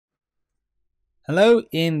Hello,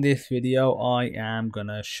 in this video I am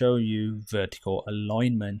gonna show you vertical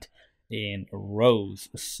alignment in rows.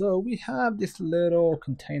 So we have this little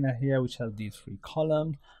container here which has these three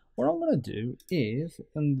columns. What I'm gonna do is,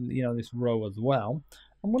 and this row as well,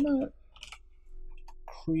 I'm gonna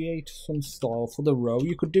create some style for the row.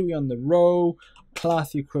 You could do it on the row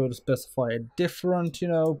class. You could specify a different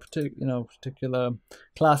particular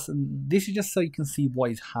class, and this is just so you can see what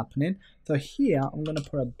is happening. So here I'm going to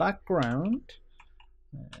put a background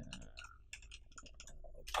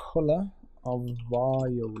color of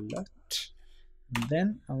violet, and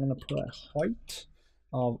then I'm going to put a height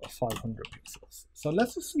of 500 pixels. So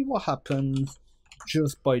let's just see what happens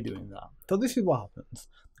just by doing that. So this is what happens.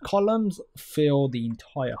 Columns fill the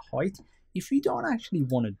entire height. If you don't actually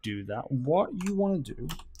want to do that, what you want to do,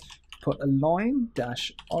 put align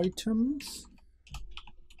dash items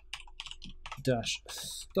dash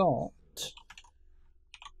start,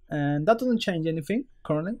 and that doesn't change anything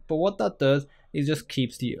currently, but what that does is just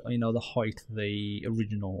keeps the the height, the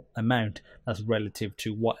original amount that's relative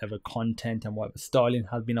to whatever content and whatever styling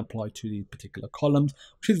has been applied to these particular columns,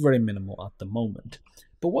 which is very minimal at the moment.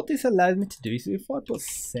 But what this allows me to do is, if I put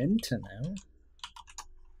center now,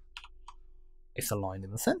 it's aligned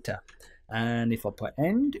in the center. And if I put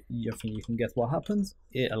end, you think you can guess what happens?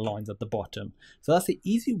 It aligns at the bottom. So that's the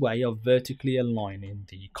easy way of vertically aligning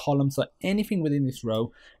the column, so anything within this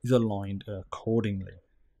row is aligned accordingly.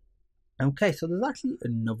 Okay, so there's actually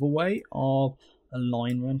another way of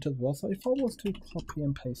alignment as well. So if I was to copy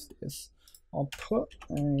and paste this, I'll put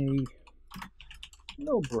a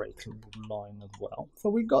no break line as well. So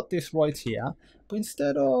we got this right here, but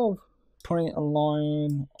instead of putting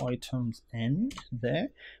align items end there,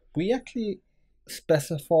 we actually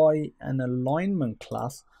specify an alignment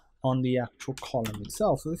class on the actual column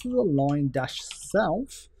itself. So this is align dash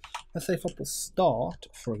self. Let's say if I put start,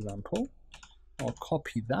 for example, I'll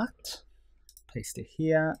copy that, paste it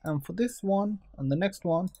here, and for this one and the next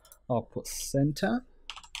one, I'll put center,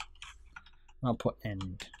 and I'll put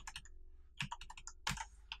end.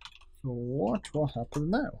 So what will happen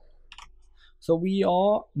now? So we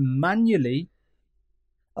are manually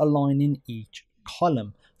aligning each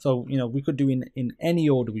column. So we could do in any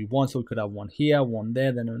order we want. So we could have one here, one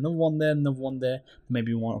there, then another one there, another one there,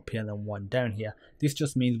 maybe one up here, then one down here. This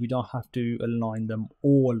just means we don't have to align them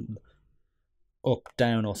all up,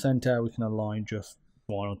 down, or center. We can align just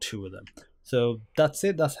one or two of them. So that's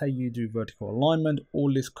it. That's how you do vertical alignment.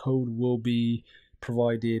 All this code will be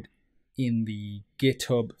provided in the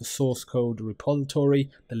GitHub source code repository.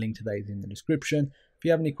 The link to that is in the description. If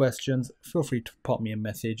you have any questions, feel free to pop me a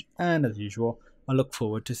message, and as usual, I look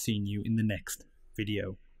forward to seeing you in the next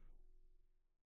video.